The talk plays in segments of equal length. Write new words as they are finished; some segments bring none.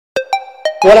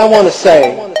What I want to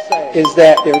say is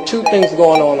that there are two things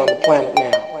going on the planet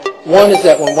now. One is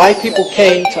that when white people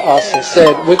came to us and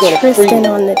said, we're going to free you,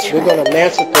 we're going to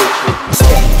emancipate you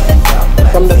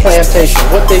from the plantation,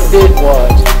 what they did was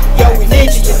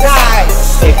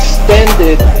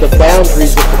extended the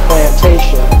boundaries of the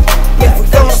plantation,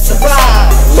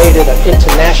 made it an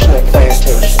international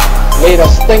plantation, made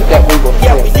us think that we were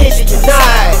free.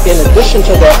 In addition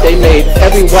to that, they made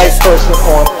every white person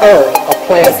on earth a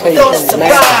plantation master.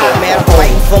 Man, I'm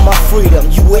fighting for my freedom.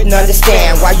 You wouldn't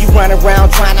understand why you run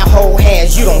around trying to hold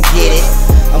hands. You don't get it.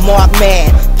 A marked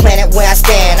man, planet where I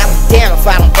stand. I'll be damned if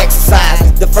I don't exercise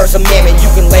the First Amendment. You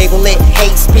can label it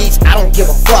hate speech, I don't give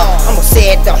a fuck. I'ma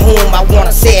say it to whom I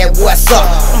wanna say it, what's up?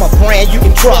 I'm a brand you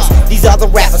can trust. These other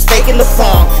rappers faking the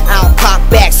funk. I'll cock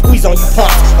back, squeeze on you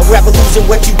punks. A revolution,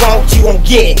 what you won't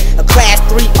get it. A class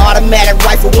 3 automatic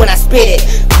rifle when I spit it.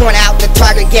 Point out the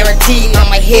target, guaranteed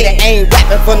I'ma hit it. Ain't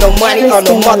rapping for no money or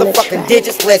no motherfucking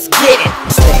digits, let's get it.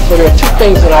 So there are two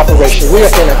things in operation. We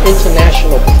are in an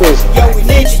international prison. Yo, we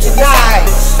need you tonight.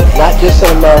 Not just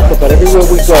in America, but everywhere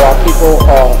we go, our people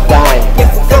are dying.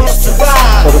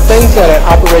 So the things that are in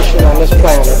operation on this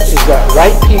planet is that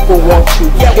white people want to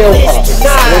kill us.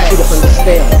 I want you to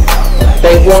understand.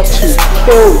 They want to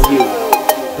kill you.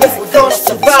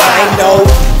 I ain't no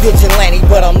vigilante,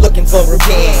 but I'm looking for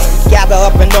revenge. Gather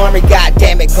up an army,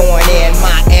 goddammit, going in.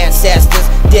 My ancestors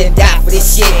didn't die for this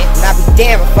shit, and I'll be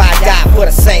damned if I die for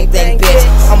the same thing, bitch.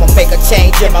 I'ma make a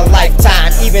change in my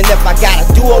lifetime, even if I gotta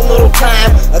do a little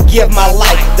time or give my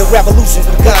life. The revolution's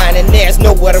begun, and there's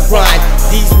nowhere to run.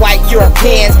 These white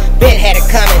Europeans been had it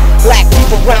coming. Black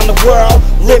people around the world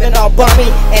living all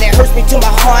bummy, and it hurts me to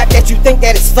my heart that you think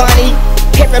that it's funny.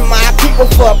 Pimping my people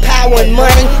for power and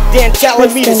money, then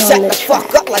telling me to shut the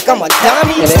fuck up like I'm a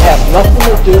dummy. And it has nothing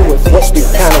to do with what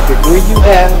kind of degree you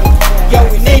have. Yo,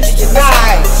 we need you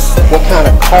tonight. What kind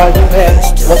of car you have,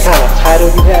 what kind of title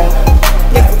you have.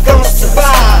 If we're gonna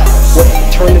survive. What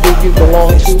fraternity you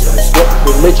belong to, what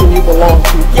religion you belong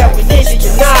to. Yeah, we need you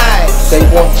tonight. They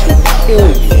want to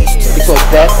kill you because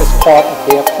that is part of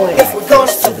their plan. If we're gonna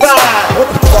survive.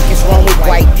 What the fuck is wrong with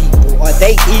white people? Are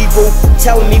they evil?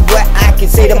 Telling me what I can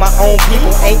say to my own people.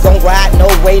 Ain't gon' ride no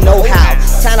way, no how.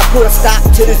 Time to put a stop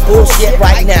to this bullshit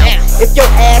right now. If your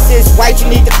ass is white, you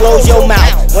need to close your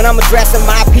mouth. When I'm addressing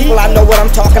my people, I know what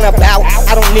I'm talking about.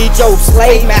 I don't need your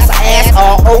slave master ass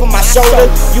all over my shoulder.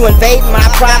 You invade my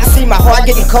privacy, my heart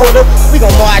getting colder. We gon'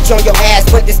 march on your ass,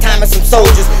 but this time it's some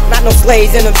soldiers. Not no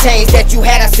slaves in them chains that you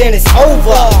had, I send it's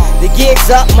over. The gig's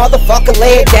up, motherfucker,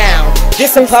 lay it down.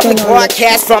 This a public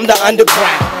broadcast from the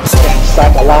underground.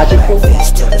 Psychological,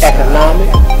 economic,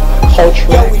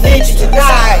 cultural,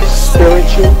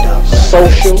 spiritual,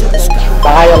 social,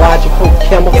 biological,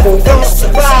 chemical,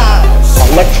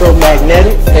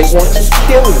 electromagnetic. They want to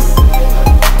kill you.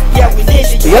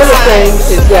 The other thing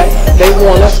is that they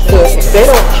want us to, if they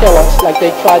don't kill us like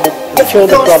they tried to kill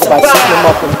the brother by shooting him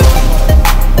up in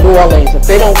New Orleans, if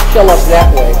they don't kill us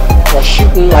that way, or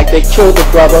shooting like they killed the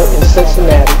brother in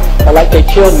Cincinnati, or like they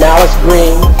killed Malice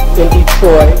Green in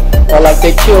Detroit, or like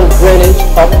they killed Greenwich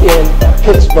up in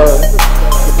Pittsburgh,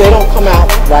 if they don't come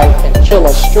out right and kill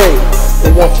us straight,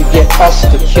 they want to get us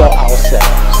to kill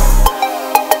ourselves.